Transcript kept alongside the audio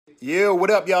Yeah, what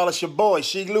up, y'all? It's your boy,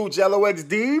 Sheek Louch,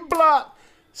 LOXD Block.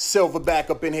 Silverback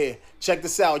up in here. Check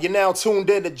this out. You're now tuned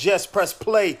in to Just Press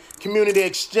Play Community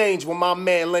Exchange with my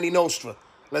man, Lenny Nostra.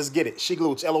 Let's get it. Sheek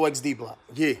Louch, LOXD Block.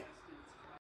 Yeah.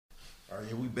 All right,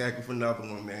 yeah, we back with another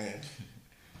one, man.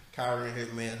 Kyrie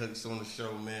hit, man. Hooks on the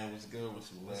show, man. What's good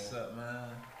with you, man? What's up, man?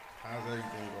 How's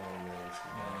everything going, man?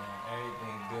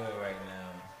 Everything good right now.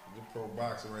 You're a pro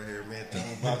boxer right here, man. Tell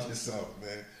me about yourself,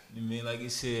 man. You mean, like you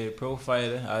said, pro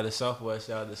fighter out of Southwest,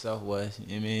 shout out to Southwest.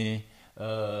 You mean,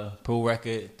 pro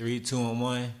record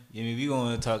 3-2-1. You mean, we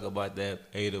gonna talk about that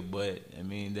later, but I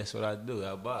mean, that's what I do.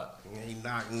 I box. Man, he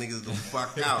knocked niggas the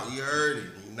fuck out. You heard it.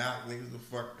 He knocked niggas the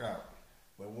fuck out.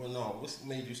 But what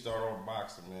made you start off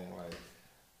boxing, man? Like,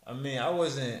 I mean, I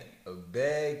wasn't a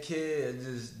bad kid. I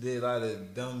just did a lot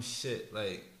of dumb shit,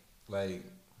 like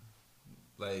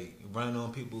running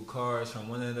on people's cars from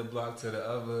one end of the block to the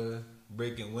other,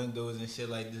 breaking windows and shit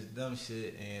like this dumb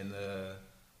shit. And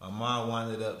my mom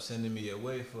wound up sending me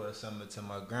away for a summer to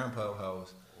my grandpa's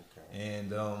house. Okay.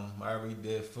 And I already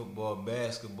did football,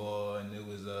 basketball, and it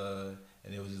was a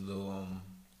little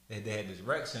they had this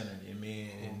rec center, you know what I mean,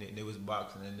 and there was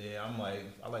boxing in there. I'm like,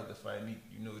 I like to fight,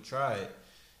 try it.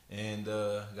 And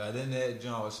got in that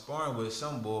joint, I was sparring with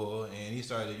some boy, and he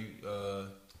started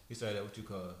what you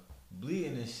call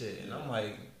bleeding and shit. And I'm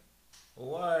like,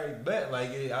 well, why bet? Like,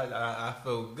 I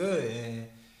felt good. And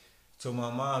told my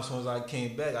mom, as soon as I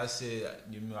came back, I said,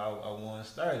 I want to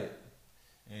start it.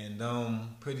 And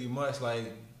pretty much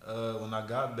like when I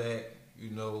got back, I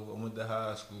went to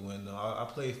high school and I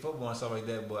played football and stuff like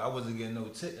that, but I wasn't getting no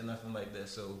tick or nothing like that.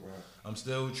 So right. I'm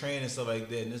still training and stuff like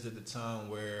that. And this is the time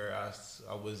where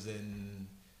I was in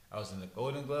the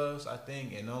Golden Gloves, I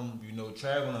think, and I'm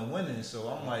traveling and winning. So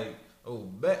I'm like, oh,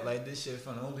 bet like this shit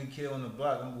from the only kid on the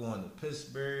block. I'm going to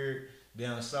Pittsburgh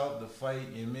down south to fight.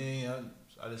 You know what I mean?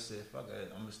 I just said, fuck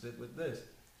it, I'm gonna stick with this.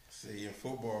 See, in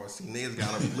football, niggas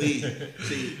gotta bleed.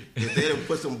 See, if they done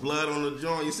put some blood on the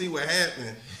joint, you see what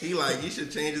happened. He like, you should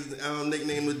change his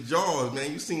nickname to Jaws,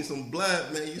 man. You seen some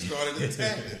blood, man. You started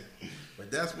attacking.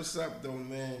 But that's what's up, though,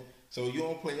 man. So you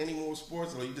don't play any more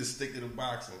sports, or you just stick to the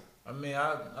boxing? I mean,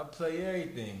 I play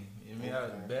everything. You know what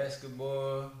I mean?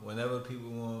 Basketball, whenever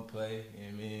people want to play. You know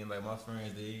what I mean? Like my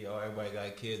friends, everybody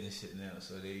got kids and shit now,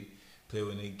 so they play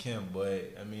when they can.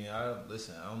 But I mean,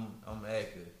 I'm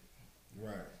active.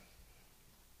 Right.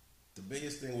 The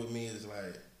biggest thing with me is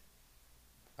like,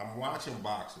 I'm watching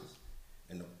boxers,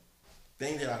 and the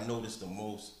thing that I notice the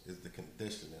most is the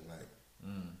conditioning. Like,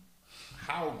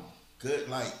 how good,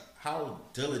 like how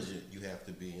diligent you have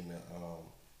to be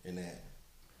in that,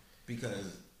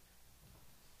 because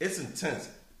it's intense.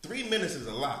 3 minutes is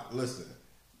a lot. Listen,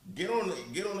 get on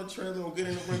the treadmill, get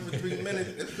in the ring for 3 minutes.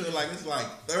 It feels like it's like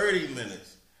 30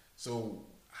 minutes. So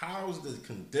how's the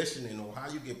conditioning, or how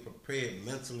you get prepared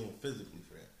mentally and physically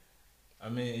for that? I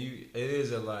mean, it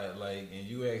is a lot. Like, and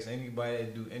you ask anybody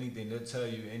that do anything, they'll tell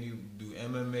you. And you do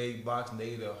MMA, boxing,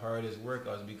 they the hardest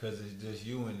workouts because it's just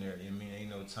you in there. I mean,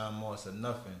 ain't no time loss or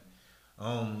nothing.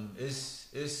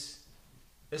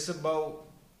 It's about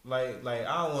like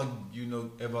I don't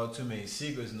want about too many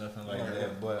secrets, nothing like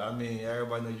that. But I mean,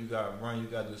 everybody know you got to run, you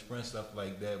got to do sprint stuff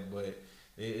like that. But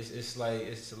it's like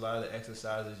it's a lot of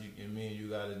exercises you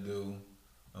got to do.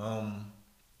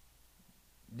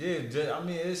 Yeah, I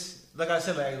mean, it's like I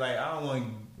said, like I don't want to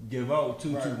give out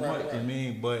too much. Right. I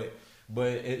mean, but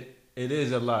it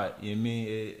is a lot. You know what I mean,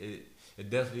 it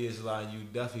definitely is a lot. You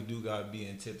definitely do gotta be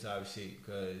in tip top shape,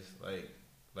 because like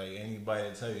anybody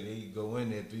that tell you they go in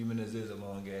there, 3 minutes is a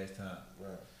long ass time.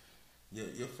 Right.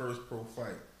 Your first pro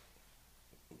fight,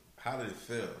 how did it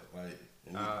feel? Like,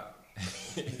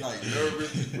 like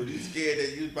nervous? Were you scared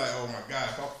that you like, oh my god,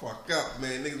 if I fuck up,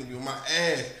 man, niggas gonna be on my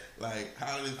ass? Like,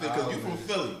 how did it feel? Because you from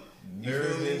Philly.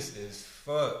 Nervous as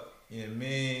fuck. You know what I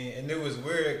mean? And it was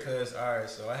weird because, alright,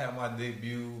 so I had my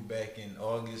debut back in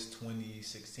August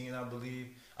 2016, I believe.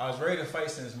 I was ready to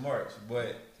fight since March,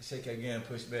 but the shit kept getting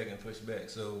pushed back and pushed back.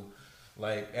 So,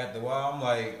 like, after a while, I'm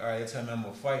like, alright, they tell me I'm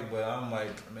gonna fight, but I'm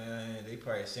like, man, they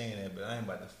probably saying that, but I ain't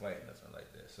about to fight, nothing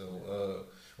like that. So,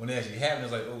 when it actually happened,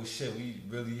 it's like, oh shit, we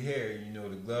really here.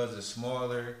 The gloves are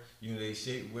smaller. They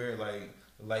shape weird,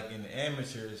 like in the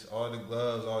amateurs, all the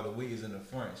gloves, all the weight is in the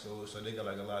front. So they got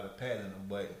like a lot of pad in them.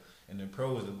 But in the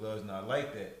pros, the gloves not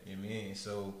like that. You know what I mean?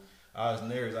 So I was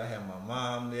nervous. I had my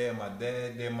mom there, my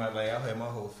dad there, I had my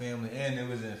whole family, and it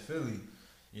was in Philly.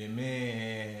 You know what I mean?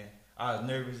 And I was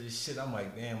nervous as shit. I'm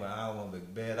like, damn, but I don't want to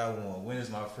look bad. I want to win. This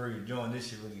my first joint. This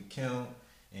shit really count.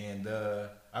 And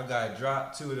I got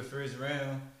dropped 2 of the first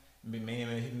round. Man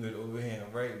hit me with the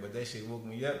overhand right, but that shit woke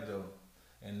me up though.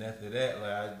 And after that,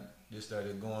 like I just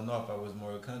started going off. I was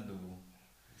more comfortable.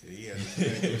 Yeah,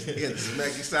 He had to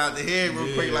smack you side the head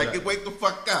real quick, like, wake the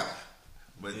fuck up.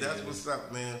 But that's what's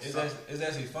up, man. It's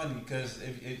actually funny because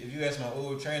if you ask my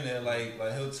old trainer, like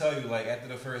he'll tell you, like, after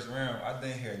the first round, I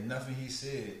didn't hear nothing he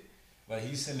said. Like,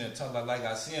 he's sitting there talking, like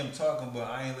I see him talking, but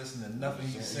I ain't listening to nothing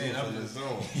he's saying. I'm just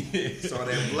zone. Saw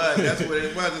that blood. That's what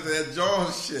it was. It's that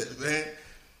jaw shit, man.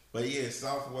 But yeah,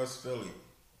 Southwest Philly,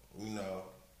 you know,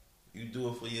 you do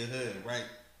it for your hood, right?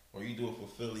 Or you do it for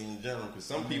Philly in general. Because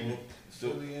some people...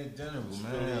 Philly in general,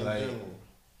 man. Philly in like, general.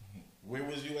 Where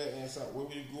was you at in South? Where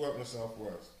you grew up in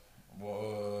Southwest?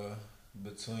 Well,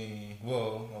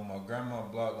 on my grandma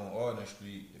block on Alden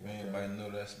Street. If anybody know,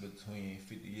 that's between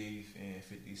 58th and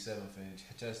 57th in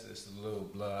Chester. It's a little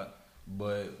block.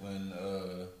 But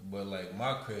like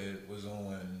my crib was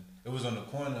on the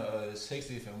corner of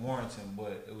 60th and Warrington,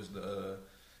 but it was the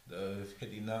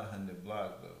 5900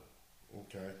 block though.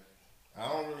 Okay. I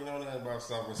don't really know nothing about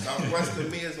Southwest. Southwest to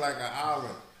me is like an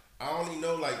island. I only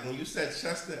know, like, when you said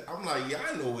Chester, I'm like, yeah,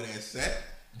 I know where that's at.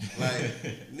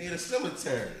 Like, near the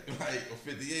cemetery. Like,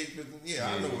 58, 50, yeah,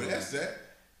 I know where that's at.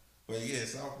 But yeah,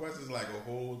 Southwest is like a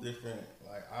whole different,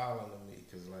 like, island to me.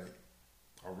 Because, like,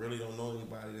 I really don't know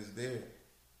anybody that's there.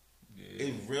 Yeah.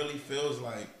 It really feels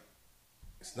like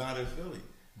it's not in Philly.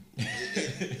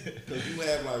 Because you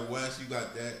have, like, West, you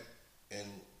got that. And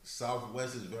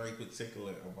Southwest is very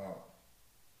particular about,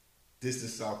 this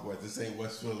is Southwest, this ain't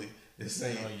West Philly. This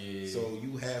ain't, so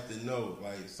you have to know.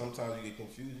 Like, sometimes you get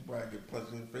confused, you probably get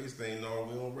punched in the face. They ain't no,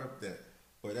 we don't rep that.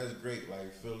 But that's great.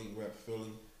 Like, Philly rep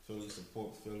Philly, Philly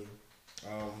support Philly.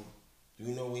 Do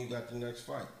you know when you got the next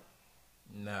fight?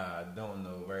 Nah, I don't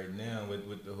know. Right now,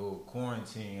 with the whole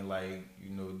quarantine, like, you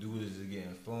know, dudes are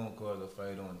getting phone calls to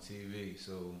fight on TV.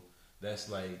 So that's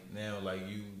like, now, like,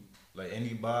 you, like,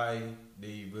 anybody,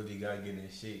 they really got to get in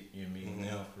shape, you know what I mean?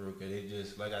 Now, for real, 'cause they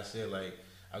just, like I said, like,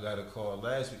 I got a call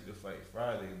last week to fight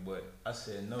Friday, but I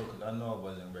said no because I know I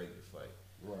wasn't ready to fight.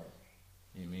 Right.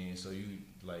 You know what I mean? So you,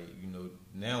 like, you know,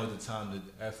 now is the time to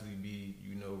actually be,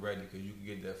 you know, ready because you can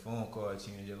get that phone call and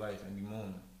change your life any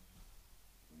moment.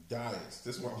 Diets.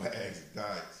 This is what I'm going to ask,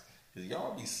 diets. Because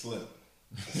y'all be slim.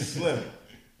 Slim.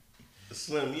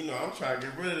 Slim. You know, I'm trying to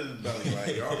get rid of this belly.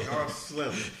 Like, y'all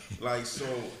slim. Like, so,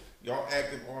 y'all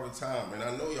active all the time. And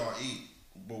I know y'all eat.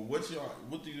 But what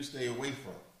do you stay away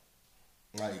from?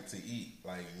 Like, to eat,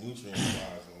 like,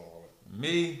 nutrient-wise and all that.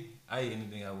 Me, I eat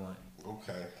anything I want.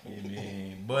 Okay. You know what I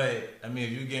mean? But, I mean,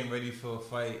 if you're getting ready for a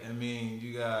fight, I mean,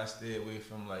 you gotta stay away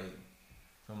from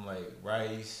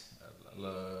rice,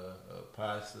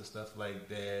 pasta, stuff like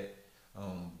that,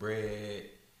 bread.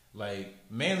 Like,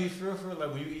 mainly for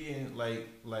like, when you eating,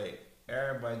 like,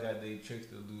 everybody got their tricks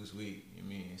to lose weight, you know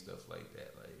what I mean, and stuff like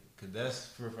that. Like, cause that's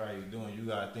for how you doing. You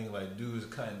gotta think, like, dudes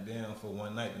cutting down for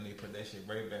one night, and they put that shit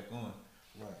right back on.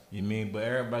 Right. You mean, but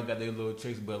everybody got their little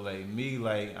tricks. But like me,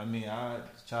 like, I mean, I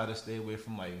try to stay away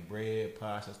from like bread,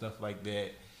 pasta, stuff like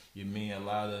that. You mean, a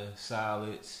lot of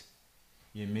solids.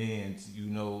 You mean, you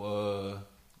know,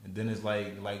 and then it's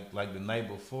like the night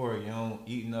before, you don't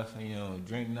eat nothing, you don't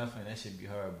drink nothing. That should be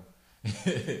horrible.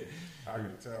 I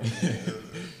can tell,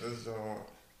 man.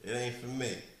 It ain't for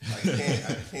me. I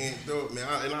can't do it, man.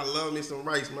 And I love me some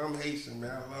rice, man. I'm Haitian,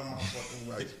 man. I love my fucking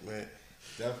rice, man.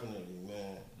 Definitely,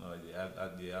 man. Oh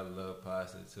yeah, I love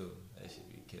pasta too. That should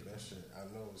be killing. That shit, I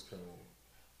know it's killing.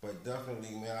 But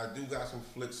definitely, man, I do got some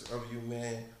flicks of you,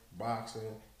 man,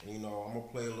 boxing. And, you know, I'm gonna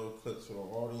play a little clip for the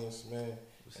audience, man.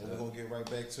 And we're gonna get right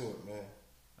back to it, man.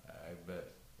 I bet.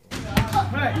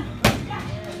 Right.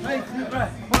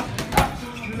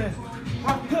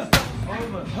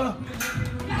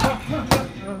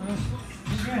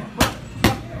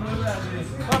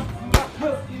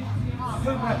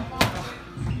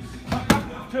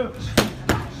 Two.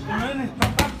 Ready?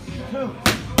 Two.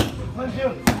 1, 2. 2.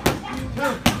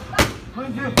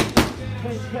 1, 2.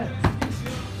 Hey. 2,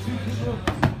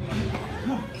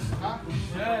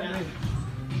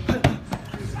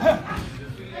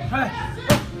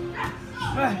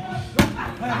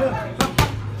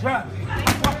 drop.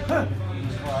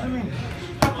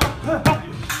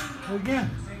 Again.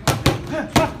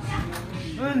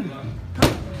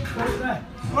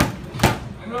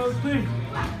 Roll 3.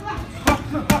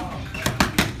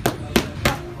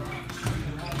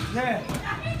 Yeah.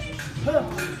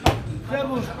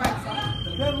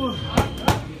 Double.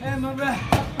 Hey, my back.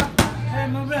 Hey,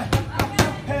 my back.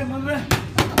 Hey, my back.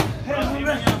 Hey, my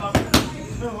back.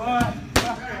 So, all right.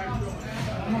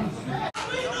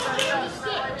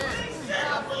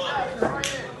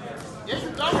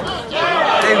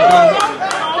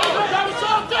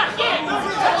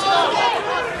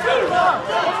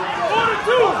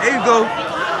 There you go.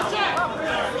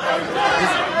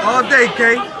 It's all day, K.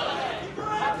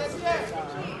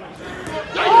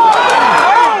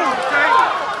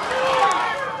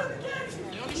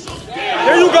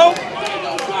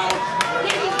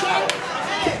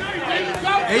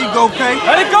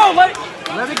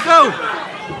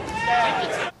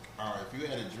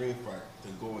 dream fight to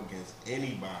go against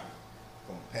anybody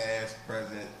from past,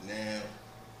 present, now,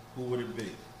 who would it be?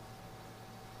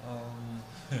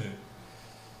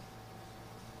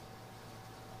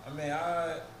 I mean,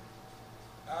 I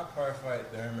probably fight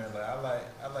Thurman. Like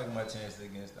I like my chances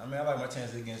against. I mean, I like my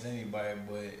chances against anybody,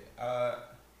 but I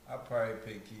probably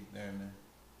pick Keith Thurman.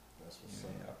 That's what's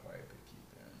Yeah, up. I probably pick Keith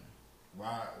Thurman.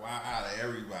 Why out of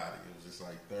everybody it was just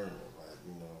like Thurman, like,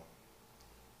 you know?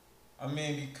 I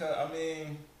mean, because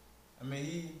I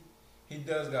mean he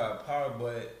does got power,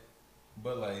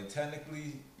 but like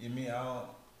technically, you mean I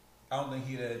don't think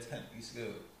he that technically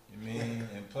skilled. You mean,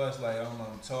 and plus like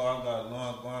I'm tall, I got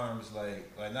long arms.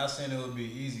 Like not saying it would be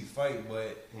an easy fight,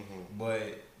 but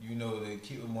you know, to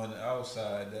keep him on the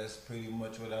outside, that's pretty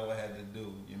much what I would have to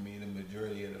do. You mean the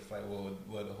majority of the fight, well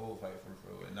the whole fight for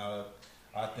real. And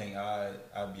I think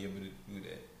I'd be able to do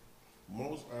that.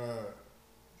 Most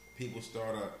people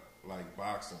start up like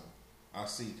boxing. I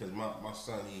see, because my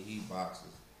son, he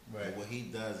boxes. Right. And what he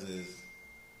does is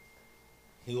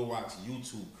he'll watch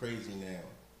YouTube Crazy Now,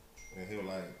 and he'll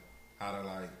like how to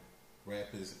like wrap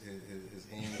his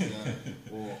hands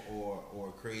up,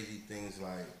 or crazy things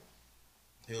like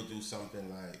he'll do something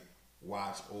like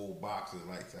watch old boxers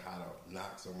like to how to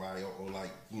knock somebody or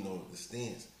like, you know, the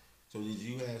stance. So did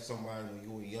you have somebody when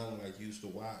you were young like you used to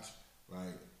watch,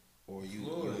 like, or you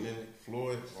mimic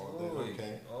Floyd all day?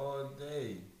 Okay. All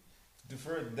day.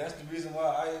 That's the reason why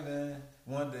I even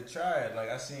wanted to try it. Like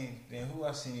I seen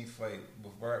fight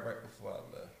right before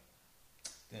I left.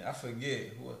 Then I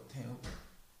forget who.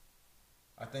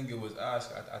 I think it was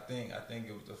Oscar. I think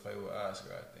it was the fight with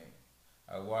Oscar. I think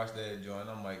I watched that joint.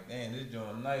 I'm like, damn, this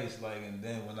joint nice. Like, and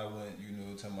then when I went, you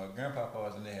know, to my grandpa's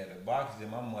house and they had the boxes,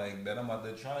 I'm like, bet I'm about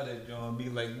to try that joint and be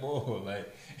like, boy,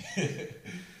 like.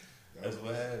 That's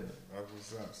what happened. That's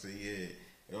what's up. See, yeah,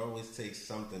 it always takes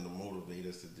something to motivate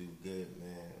us to do good,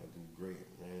 man, or do great,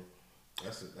 man.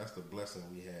 That's the blessing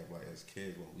we have, like as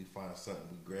kids, when we find something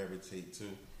we gravitate to,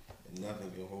 and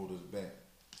nothing can hold us back.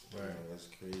 Right. You know, that's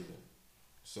crazy.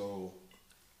 So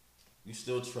you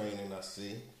still training, I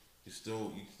see. You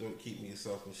still keeping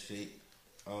yourself in shape.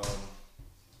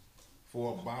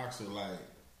 For a boxer, like,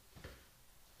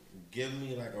 give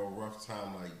me like a rough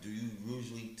time. Like, do you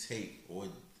usually take, or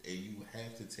you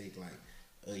have to take like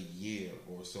a year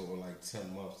or so, or like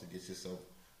 10 months to get yourself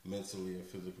mentally and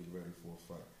physically ready for a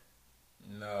fight?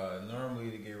 Nah,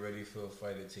 normally to get ready for a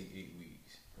fight it take 8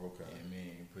 weeks. Okay. I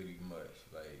mean, pretty much.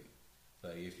 Like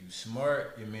if you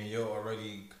smart, you mean you'll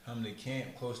already come to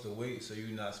camp close to weight, so you're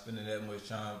not spending that much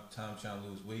time trying to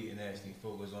lose weight and actually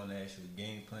focus on the actual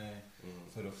game plan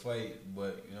for the fight.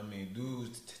 But you know what I mean,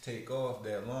 dudes take off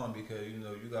that long because you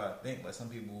know you gotta think like some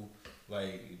people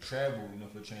like travel, you know,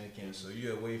 for training camp, so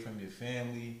you're away from your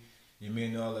family. You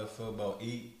mean all that for about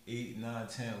 8, 9,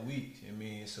 10 weeks. You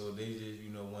mean so they just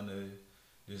want to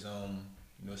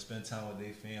just spend time with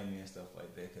their family and stuff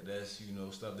like that, cause that's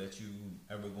stuff that you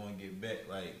ever going to get back.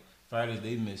 Like fighters,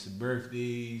 they miss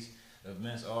birthdays,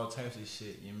 events, all types of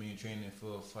shit. You mean training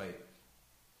for a fight.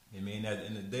 You mean at the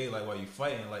end of the day, like while you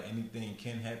fighting, like anything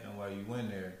can happen while you in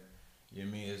there. You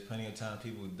mean there's plenty of times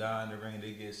people die in the ring,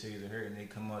 they get seriously hurt, and they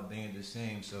come out they ain't the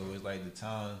same. So it's like the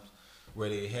times where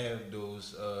they have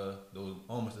those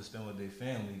moments to spend with their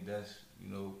family. That's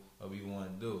what we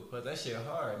want to do. But that shit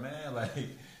hard, man. Like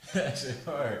that shit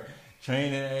hard.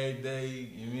 Training every day.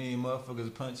 You mean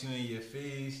motherfuckers punch you in your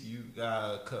face. You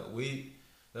gotta cut weight,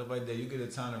 stuff like that. You get a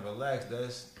time to relax.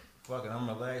 That's fucking. I'm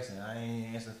relaxing. I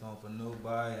ain't answering phone for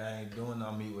nobody. I ain't doing.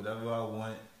 I mean whatever I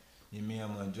want. You mean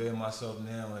I'm enjoying myself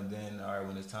now, and then all right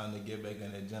when it's time to get back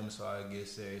in the gym, so I get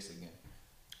serious again.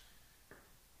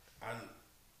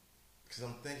 Cause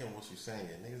I'm thinking what you're saying,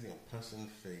 niggas getting punched in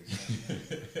the face.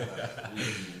 We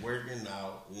be working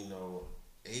out,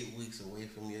 8 weeks away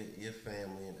from your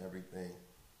family and everything.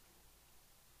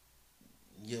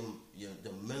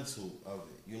 The mental of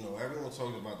it, everyone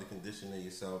talks about the condition of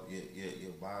yourself,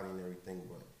 your body and everything,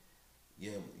 but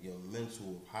your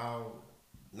mental, how,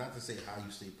 not to say how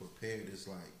you stay prepared, it's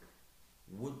like,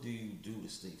 what do you do to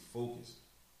stay focused?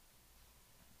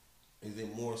 Is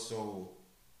it more so?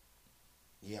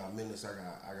 Yeah, I'm in this. I'm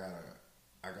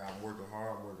working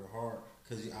hard.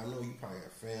 Cause I know you probably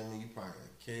got family, you probably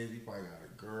got kids, you probably got a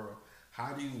girl.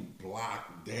 How do you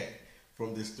block that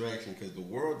from distraction? Cause the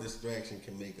world distraction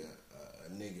can make a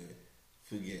nigga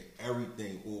forget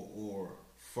everything or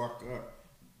fuck up.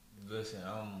 Listen,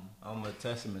 I'm a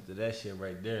testament to that shit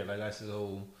right there. Like I said,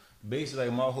 basically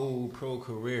like my whole pro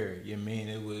career,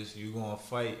 it was you gonna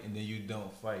fight and then you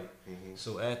don't fight. Mm-hmm.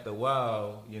 So after a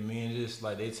while, just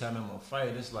like they tell me I'm gonna fight,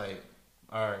 it's like,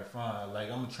 all right, fine. Like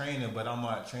I'm training, but I'm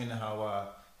not training how I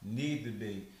need to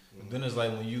be. But then it's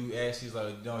like when you ask, he's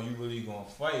like, "No, you really gonna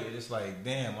fight?" It's like,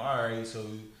 damn, all right. So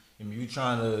I mean, you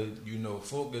trying to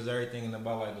focus everything in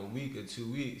about like a week or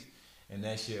 2 weeks, and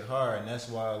that shit hard. And that's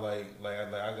why like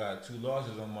I got 2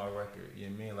 losses on my record. You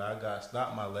know what I mean? Like I got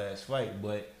stopped my last fight,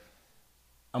 but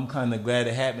I'm kind of glad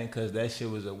it happened because that shit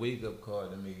was a wake up call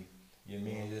to me. You know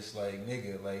what I mean? Just like,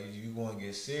 nigga, like you gonna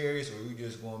get serious or you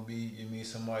just gonna be, you know what I mean,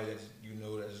 somebody that's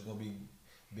that's gonna be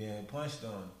being punched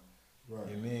on. Right.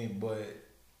 You know what I mean?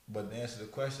 But to answer the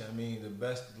question, I mean, the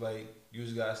best, like, you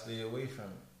just gotta stay away from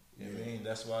it. You know what I mean?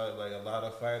 That's why, like, a lot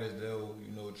of fighters, they'll,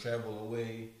 travel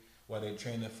away while they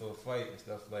training for a fight and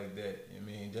stuff like that. You know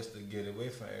what I mean? Just to get away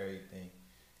from everything.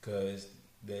 Cause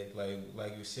that,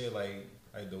 like you said, like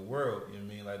the world, you know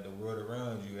what I mean? Like the world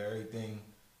around you, everything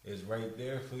is right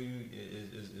there for you.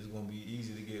 It's gonna be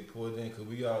easy to get pulled in because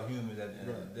we all humans at the end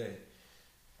of the day.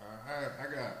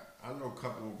 I know a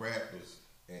couple of rappers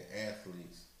and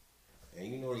athletes,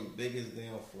 and the biggest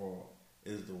downfall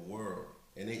is the world,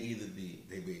 and they either be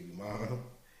they baby mama,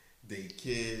 they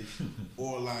kids,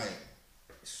 or like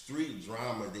street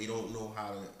drama they don't know how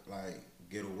to like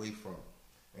get away from,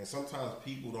 and sometimes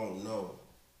people don't know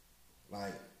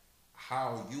like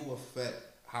how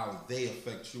they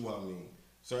affect you. I mean,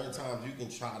 certain times you can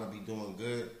try to be doing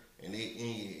good, and they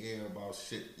in your ear about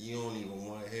shit you don't even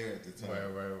want to hear at the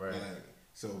time. Right. Like,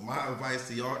 so my advice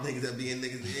to y'all niggas that be in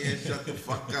niggas' ear, shut the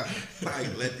fuck up.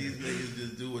 Like, let these niggas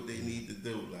just do what they need to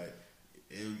do. Like,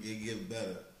 it get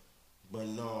better. But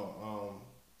no,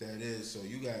 that is, so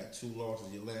you got 2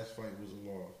 losses. Your last fight was a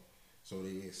loss. So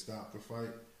they stopped the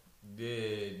fight?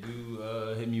 Yeah,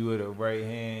 dude hit me with a right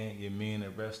hand. You mean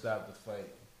the ref stopped the fight.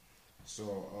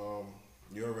 So,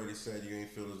 you already said you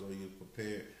ain't feel as though you was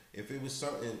prepared. If it was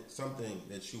something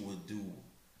that you would do,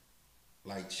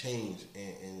 like change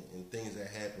and things that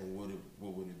happen, what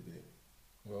would it be?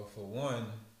 Well, for one,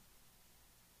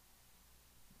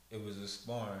 it was a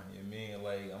sparring. You mean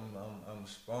like I'm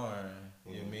sparring.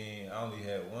 Mm-hmm. You mean I only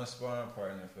had one sparring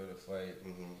partner for the fight,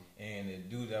 and the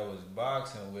dude that was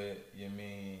boxing with, you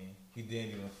mean he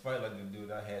didn't even fight like the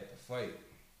dude I had to fight.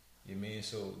 You mean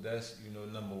so that's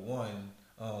number one.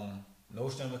 No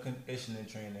strength and conditioning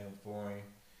training for him.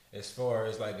 As far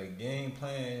as like a game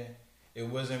plan, it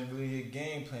wasn't really a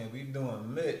game plan. We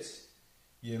doing mitts.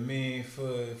 You mean for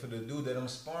the dude that I'm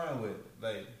sparring with?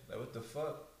 Like what the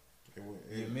fuck? It was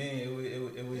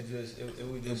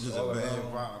just all around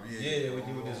vibe. It was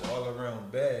just all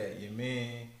around bad. You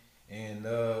mean? And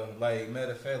like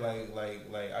matter of fact,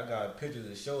 like I got pictures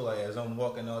to show like as I'm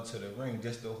walking out to the ring,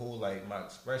 just the whole like my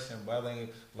expression, body,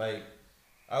 like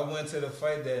I went to the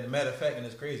fight that matter of fact, and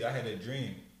it's crazy. I had a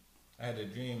dream.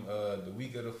 The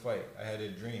week of the fight. I had a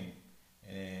dream.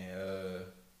 And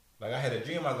like I had a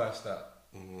dream I got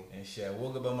stopped. And shit, I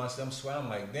woke up by myself, I'm sweating, I'm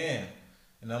like, damn.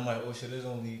 And I'm like, oh shit, there's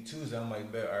only Tuesday. I'm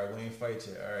like, bet, all right, we ain't fight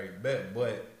yet. All right, bet,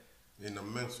 but in the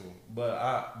mental. But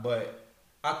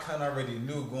I kinda already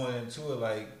knew going into it,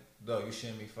 like, dog, you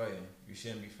shouldn't be fighting. You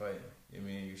shouldn't be fighting. You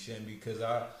mean you shouldn't be, because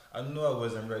I knew I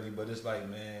wasn't ready, but it's like,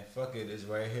 man, fuck it, it's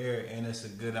right here and it's a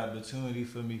good opportunity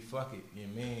for me, fuck it. You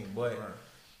mean? But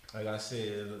like I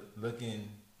said, looking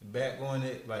back on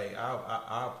it, like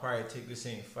I'll probably take the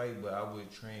same fight, but I would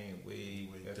train way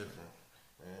different.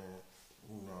 And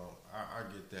I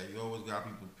get that. You always gotta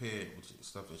be prepared with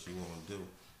stuff that you want to do,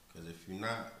 because if you're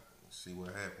not, see what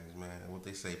happens, man. What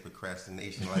they say,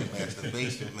 procrastination like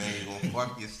masturbation, man. You're gonna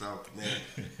fuck yourself, man.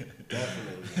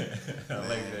 Definitely. I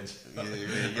like that shit. Yeah.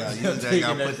 You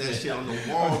gotta put that shit on the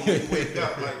wall when you wake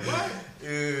up. Like, what?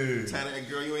 Tell that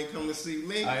girl you ain't come to see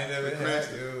me. I ain't never had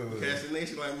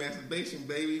procrastination like masturbation,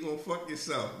 baby. You gonna fuck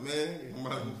yourself, man.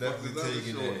 I'm definitely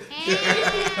taking that.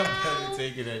 I'm definitely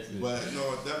taking that shit. But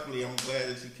no, definitely, I'm glad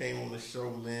that you came on the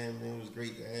show, man. It was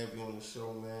great to have you on the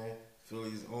show, man.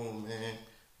 Philly's own, man.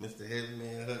 Mr.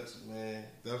 Headman Hutch, man.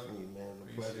 Definitely, man.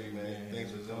 It's a pleasure, man.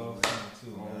 Thanks for coming,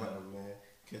 man.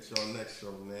 Catch y'all next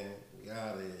show, man. We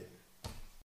out of here.